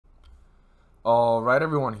All right,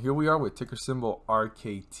 everyone, here we are with ticker symbol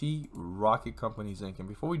RKT, Rocket Companies Inc. And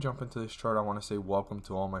before we jump into this chart, I want to say welcome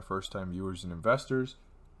to all my first-time viewers and investors.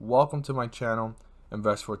 Welcome to my channel,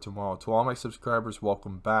 Invest for Tomorrow. To all my subscribers,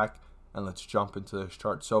 welcome back, and let's jump into this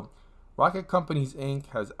chart. So, Rocket Companies Inc.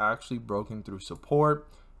 has actually broken through support,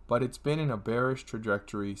 but it's been in a bearish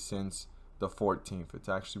trajectory since the 14th. It's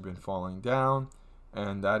actually been falling down,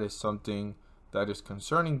 and that is something that is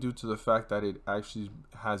concerning due to the fact that it actually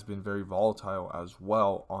has been very volatile as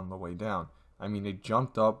well on the way down. I mean, it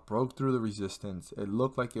jumped up, broke through the resistance. It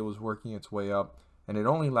looked like it was working its way up, and it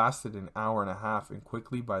only lasted an hour and a half, and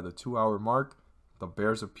quickly by the 2-hour mark, the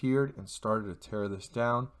bears appeared and started to tear this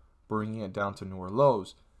down, bringing it down to newer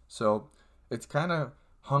lows. So it's kind of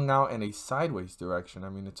hung out in a sideways direction. I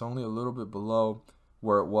mean, it's only a little bit below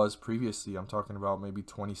where it was previously. I'm talking about maybe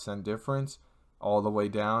 20-cent difference all the way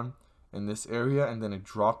down in this area, and then it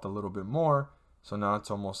dropped a little bit more, so now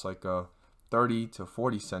it's almost like a 30 to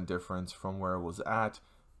 40-cent difference from where it was at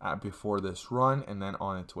before this run, and then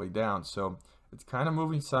on its way down. So it's kind of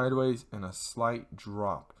moving sideways in a slight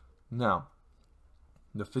drop. Now,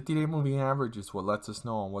 the 50-day moving average is what lets us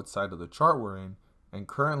know on what side of the chart we're in, and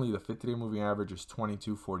currently the 50-day moving average is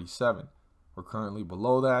 22.47. We're currently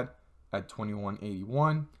below that at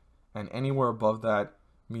 21.81, and anywhere above that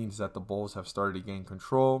means that the bulls have started to gain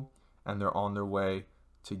control, and they're on their way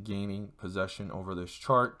to gaining possession over this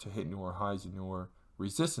chart to hit newer highs and newer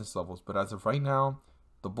resistance levels. But as of right now,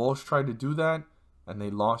 the bulls tried to do that, and they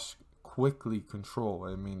lost quickly control.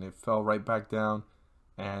 I mean, it fell right back down,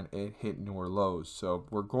 and it hit newer lows. So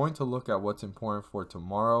we're going to look at what's important for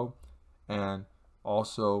tomorrow, and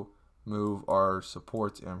also move our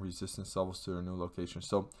supports and resistance levels to their new location.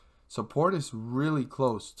 So support is really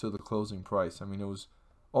close to the closing price. I mean, it was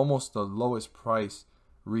almost the lowest price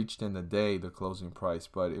reached in the day, the closing price,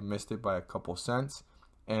 but it missed it by a couple cents.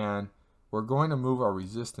 And we're going to move our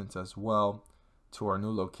resistance as well to our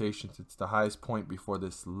new locations. It's the highest point before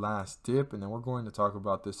this last dip, and then we're going to talk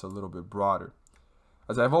about this a little bit broader.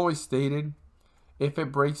 As I've always stated, if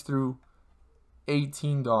it breaks through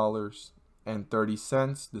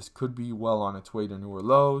 $18.30, this could be well on its way to newer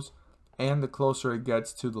lows, and the closer it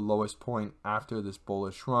gets to the lowest point after this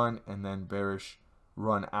bullish run and then bearish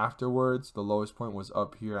run afterwards. The lowest point was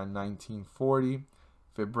up here at 1940.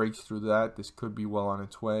 If it breaks through that, this could be well on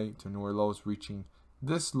its way to newer lows, reaching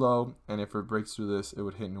this low, and if it breaks through this, it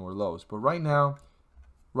would hit newer lows. But right now,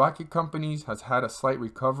 Rocket Companies has had a slight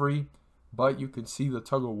recovery, but you can see the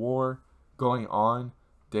tug of war going on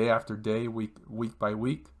day after day, week by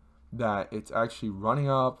week, that it's actually running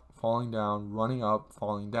up, falling down, running up,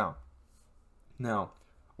 falling down. Now,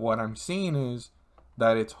 what I'm seeing is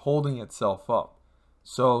that it's holding itself up.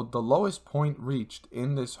 So the lowest point reached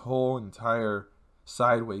in this whole entire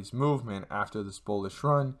sideways movement after this bullish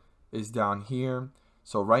run is down here.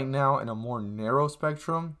 So right now, in a more narrow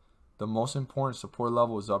spectrum, the most important support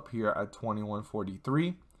level is up here at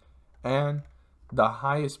 21.43, and the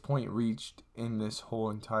highest point reached in this whole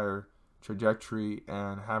entire trajectory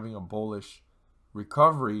and having a bullish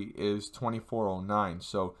recovery is 24.09.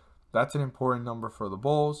 So that's an important number for the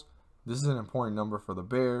bulls. This is an important number for the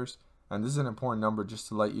bears. And this is an important number just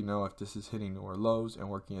to let you know if this is hitting newer lows and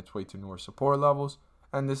working its way to newer support levels.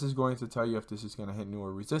 And this is going to tell you if this is going to hit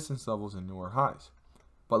newer resistance levels and newer highs.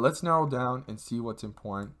 But let's narrow down and see what's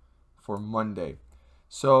important for Monday.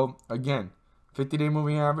 So again, 50-day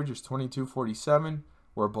moving average is 22.47.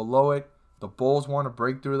 We're below it. The bulls want to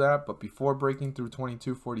break through that, but before breaking through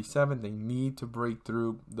 22.47, they need to break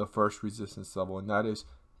through the first resistance level, and that is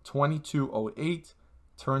 22.08.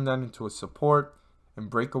 Turn that into a support and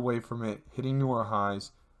break away from it, hitting newer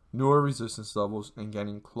highs, newer resistance levels, and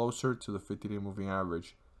getting closer to the 50-day moving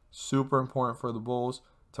average. Super important for the bulls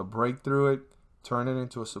to break through it, turn it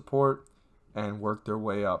into a support, and work their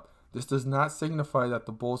way up. This does not signify that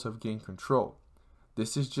the bulls have gained control.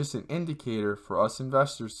 This is just an indicator for us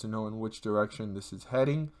investors to know in which direction this is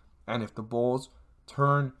heading, and if the bulls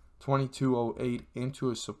turn 22.08 into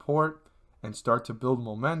a support and start to build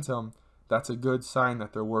momentum, that's a good sign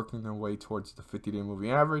that they're working their way towards the 50-day moving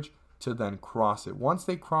average to then cross it. Once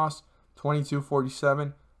they cross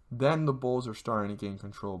 22.47, then the bulls are starting to gain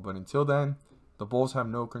control. But until then, the bulls have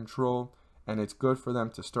no control, and it's good for them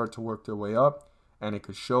to start to work their way up. And it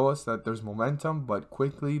could show us that there's momentum, but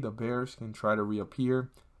quickly the bears can try to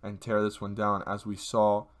reappear and tear this one down, as we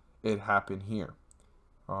saw it happen here.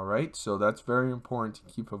 All right, so that's very important to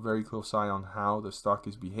keep a very close eye on how the stock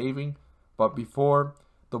is behaving. But before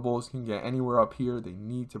the bulls can get anywhere up here, they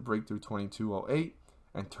need to break through 22.08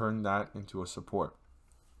 and turn that into a support.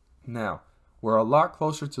 Now, we're a lot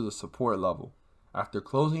closer to the support level. After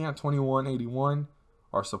closing at 21.81,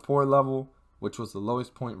 our support level which was the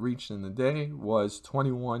lowest point reached in the day, was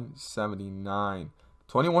 2179.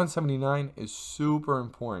 2179 is super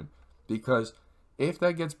important because if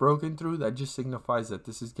that gets broken through, that just signifies that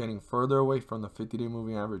this is getting further away from the 50-day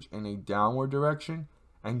moving average in a downward direction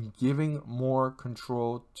and giving more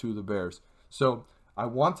control to the bears. So I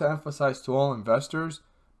want to emphasize to all investors,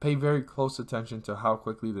 pay very close attention to how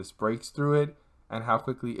quickly this breaks through it and how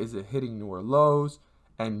quickly is it hitting newer lows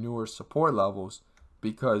and newer support levels,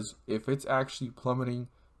 because if it's actually plummeting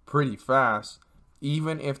pretty fast,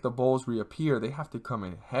 even if the bulls reappear, they have to come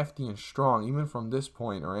in hefty and strong, even from this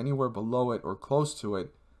point or anywhere below it or close to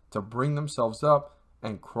it, to bring themselves up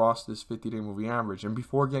and cross this 50-day moving average. And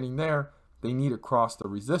before getting there, they need to cross the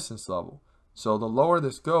resistance level. So the lower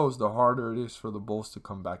this goes, the harder it is for the bulls to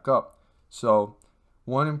come back up. So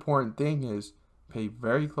one important thing is pay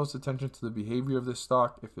very close attention to the behavior of this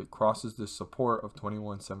stock. If it crosses this support of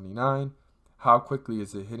 2179, how quickly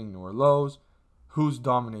is it hitting newer lows? Who's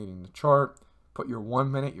dominating the chart? Put your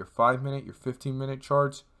 1 minute, your 5 minute, your 15-minute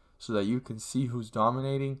charts so that you can see who's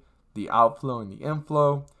dominating, the outflow and the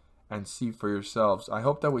inflow, and see for yourselves. I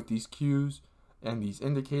hope that with these cues and these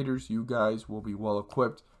indicators, you guys will be well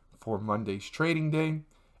equipped for Monday's trading day.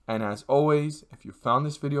 And as always, if you found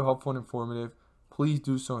this video helpful and informative, please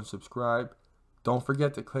do so and subscribe. Don't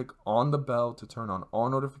forget to click on the bell to turn on all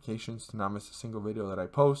notifications to not miss a single video that I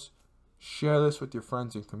post. Share this with your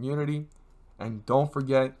friends and community. And don't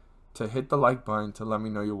forget to hit the like button to let me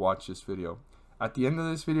know you watched this video. At the end of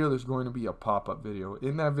this video, there's going to be a pop-up video.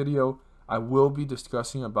 In that video, I will be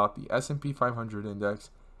discussing about the S&P 500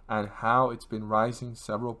 index and how it's been rising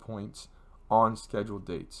several points on scheduled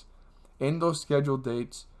dates. In those scheduled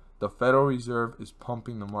dates, the Federal Reserve is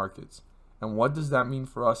pumping the markets. And what does that mean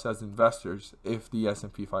for us as investors if the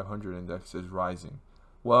S&P 500 index is rising?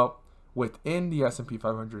 Well, within the S&P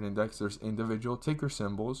 500 index, there's individual ticker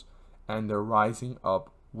symbols, and they're rising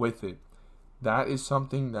up with it. That is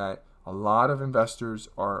something that a lot of investors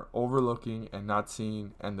are overlooking and not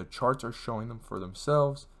seeing, and the charts are showing them for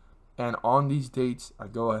themselves. And on these dates, I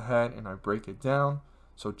go ahead and I break it down.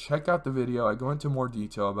 So check out the video. I go into more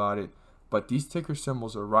detail about it, but these ticker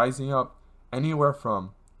symbols are rising up anywhere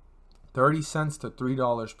from 30 cents to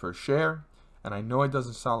 $3 per share. And I know it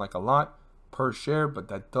doesn't sound like a lot per share, but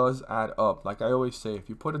that does add up. Like I always say, if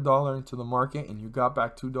you put $1 into the market and you got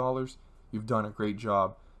back $2, you've done a great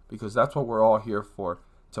job, because that's what we're all here for,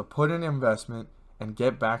 to put in investment and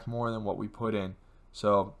get back more than what we put in.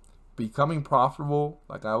 So becoming profitable,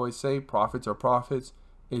 like I always say, profits are profits,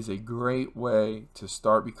 is a great way to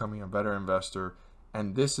start becoming a better investor.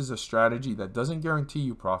 And this is a strategy that doesn't guarantee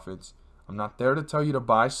you profits. I'm not there to tell you to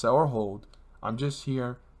buy, sell, or hold. I'm just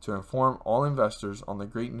here to inform all investors on the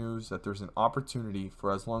great news that there's an opportunity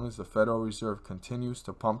for, as long as the Federal Reserve continues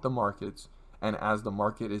to pump the markets, and as the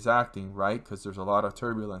market is acting, right, because there's a lot of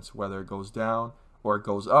turbulence, whether it goes down or it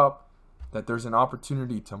goes up, that there's an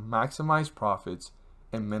opportunity to maximize profits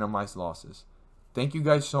and minimize losses. Thank you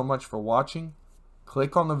guys so much for watching.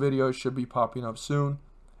 Click on the video, it should be popping up soon,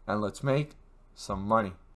 and let's make some money.